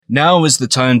Now is the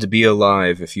time to be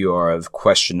alive if you are of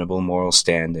questionable moral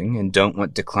standing and don't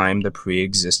want to climb the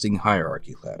pre-existing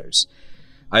hierarchy ladders.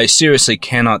 I seriously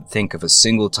cannot think of a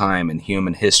single time in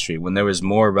human history when there was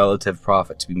more relative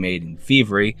profit to be made in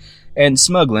thievery and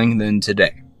smuggling than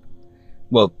today.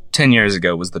 Well, 10 years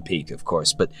ago was the peak, of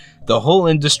course, but the whole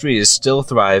industry is still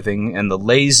thriving, and the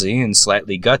lazy and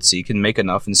slightly gutsy can make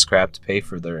enough in scrap to pay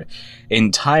for their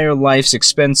entire life's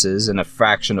expenses in a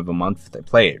fraction of a month if they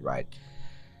play it right.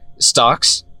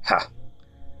 Stocks? Ha.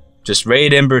 Just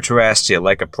raid Ember Tarastia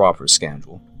like a proper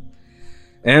scoundrel.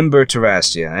 Ember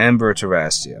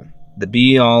Tarastia. The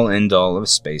be-all, end-all of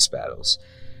space battles.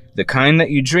 The kind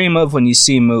that you dream of when you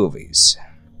see movies.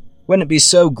 Wouldn't it be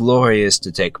so glorious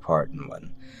to take part in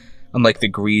one? Unlike the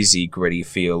greasy, gritty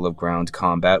feel of ground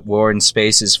combat, war in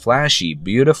space is flashy,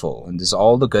 beautiful, and is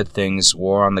all the good things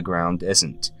war on the ground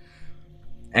isn't.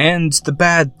 And the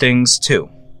bad things,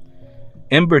 too.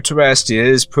 Ember Tarastia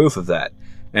is proof of that,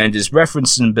 and is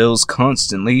referenced in bills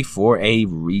constantly for a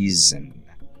reason.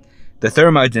 The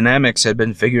thermodynamics had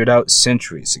been figured out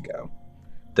centuries ago.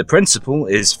 The principle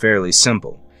is fairly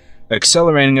simple.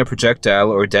 Accelerating a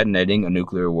projectile or detonating a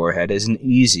nuclear warhead is an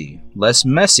easy, less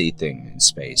messy thing in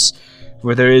space,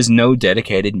 where there is no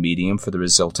dedicated medium for the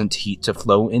resultant heat to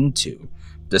flow into,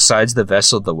 besides the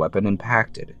vessel the weapon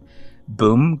impacted.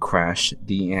 Boom, crash,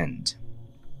 the end.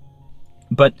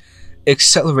 But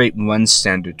accelerate one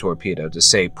standard torpedo to,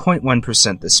 say,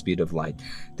 0.1% the speed of light,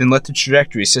 then let the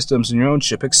trajectory systems in your own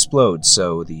ship explode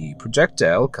so the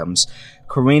projectile comes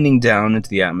careening down into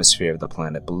the atmosphere of the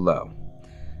planet below.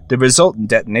 The resultant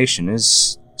detonation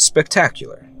is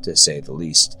spectacular, to say the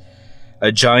least.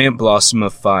 A giant blossom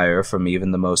of fire from even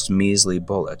the most measly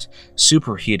bullet,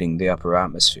 superheating the upper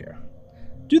atmosphere.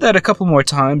 Do that a couple more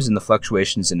times and the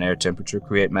fluctuations in air temperature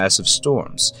create massive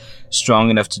storms, strong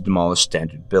enough to demolish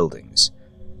standard buildings.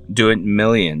 Do it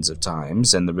millions of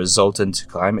times and the resultant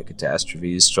climate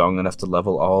catastrophe is strong enough to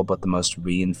level all but the most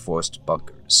reinforced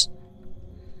bunkers.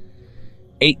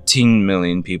 18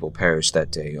 million people perished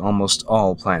that day, almost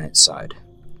all planet-side.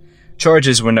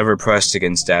 Charges were never pressed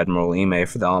against Admiral Ime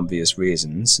for the obvious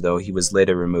reasons, though he was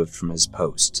later removed from his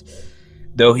post.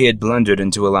 Though he had blundered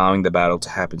into allowing the battle to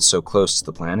happen so close to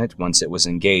the planet, once it was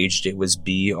engaged, it was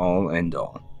be-all,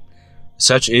 end-all.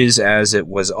 Such is as it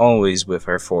was always with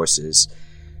her forces.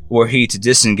 Were he to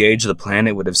disengage, the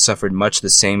planet would have suffered much the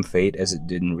same fate as it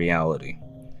did in reality.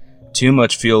 Too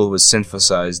much fuel was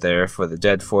synthesized there for the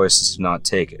dead forces to not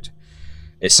take it.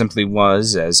 It simply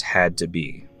was as had to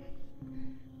be.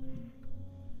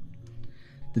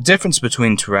 The difference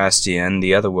between Tarastia and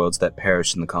the other worlds that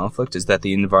perished in the conflict is that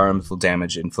the environmental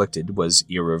damage inflicted was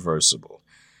irreversible.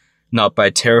 Not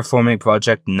by terraforming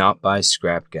project, not by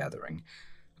scrap gathering.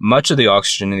 Much of the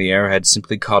oxygen in the air had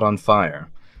simply caught on fire,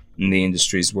 and the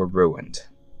industries were ruined.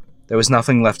 There was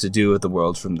nothing left to do with the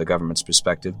world from the government's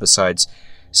perspective besides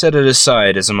set it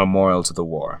aside as a memorial to the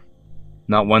war.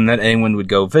 Not one that anyone would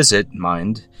go visit,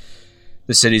 mind.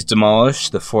 The cities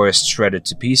demolished, the forests shredded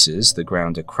to pieces, the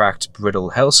ground a cracked,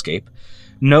 brittle hellscape.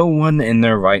 No one in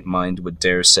their right mind would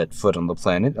dare set foot on the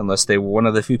planet unless they were one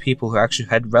of the few people who actually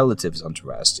had relatives on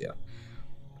Tarastia.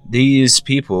 These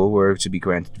people were to be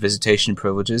granted visitation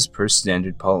privileges per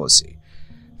standard policy.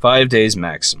 5 days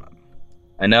maximum.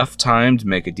 Enough time to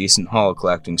make a decent haul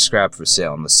collecting scrap for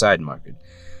sale on the side market,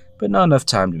 but not enough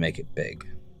time to make it big.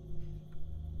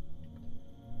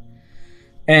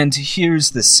 And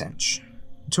here's the cinch.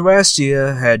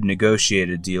 Tarastia had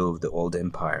negotiated a deal with the old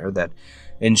empire that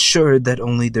ensured that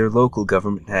only their local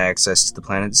government had access to the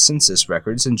planet's census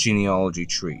records and genealogy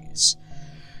trees.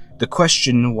 The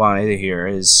question why they're here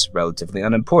is relatively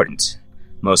unimportant,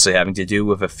 mostly having to do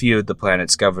with a feud the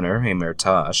planet's governor, Ember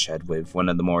had with one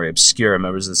of the more obscure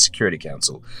members of the Security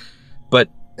Council. But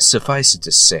suffice it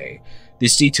to say,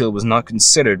 this detail was not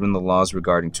considered when the laws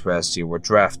regarding Tarastia were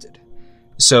drafted.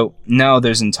 So, now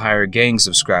there's entire gangs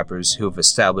of scrappers who have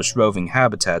established roving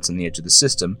habitats on the edge of the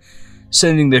system,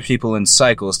 sending their people in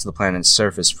cycles to the planet's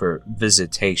surface for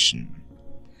visitation.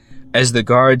 As the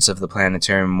guards of the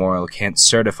planetary memorial can't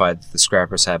certify that the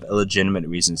scrappers have illegitimate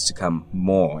reasons to come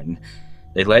mourn,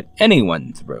 they let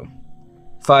anyone through.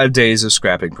 5 days of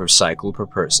scrapping per cycle per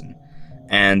person.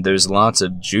 And there's lots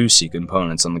of juicy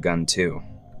components on the gun too.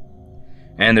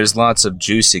 And there's lots of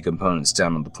juicy components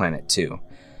down on the planet too.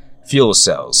 Fuel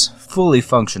cells, fully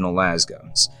functional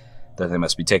lasguns, though they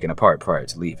must be taken apart prior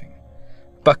to leaving.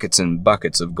 Buckets and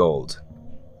buckets of gold.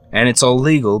 And it's all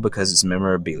legal because it's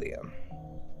memorabilia.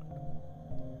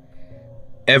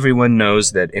 Everyone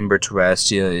knows that Ember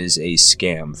Tarastia is a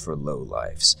scam for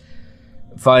lowlifes.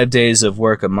 5 days of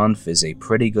work a month is a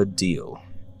pretty good deal.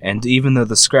 And even though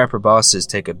the scrapper bosses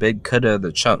take a big cut out of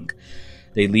the chunk,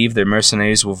 they leave their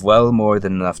mercenaries with well more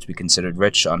than enough to be considered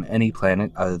rich on any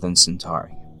planet other than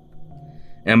Centauri.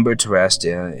 Ember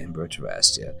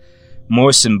Tarastia,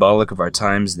 more symbolic of our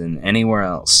times than anywhere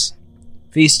else,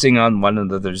 feasting on one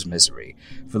another's misery,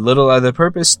 for little other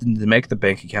purpose than to make the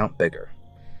bank account bigger.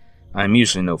 I'm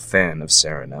usually no fan of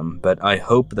Saranum, but I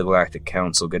hope the Galactic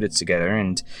Council get it together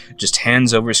and just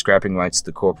hands over scrapping rights to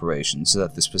the corporation so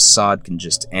that this facade can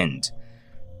just end.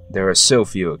 There are so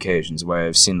few occasions where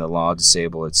I've seen the law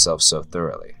disable itself so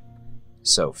thoroughly.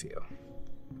 So few.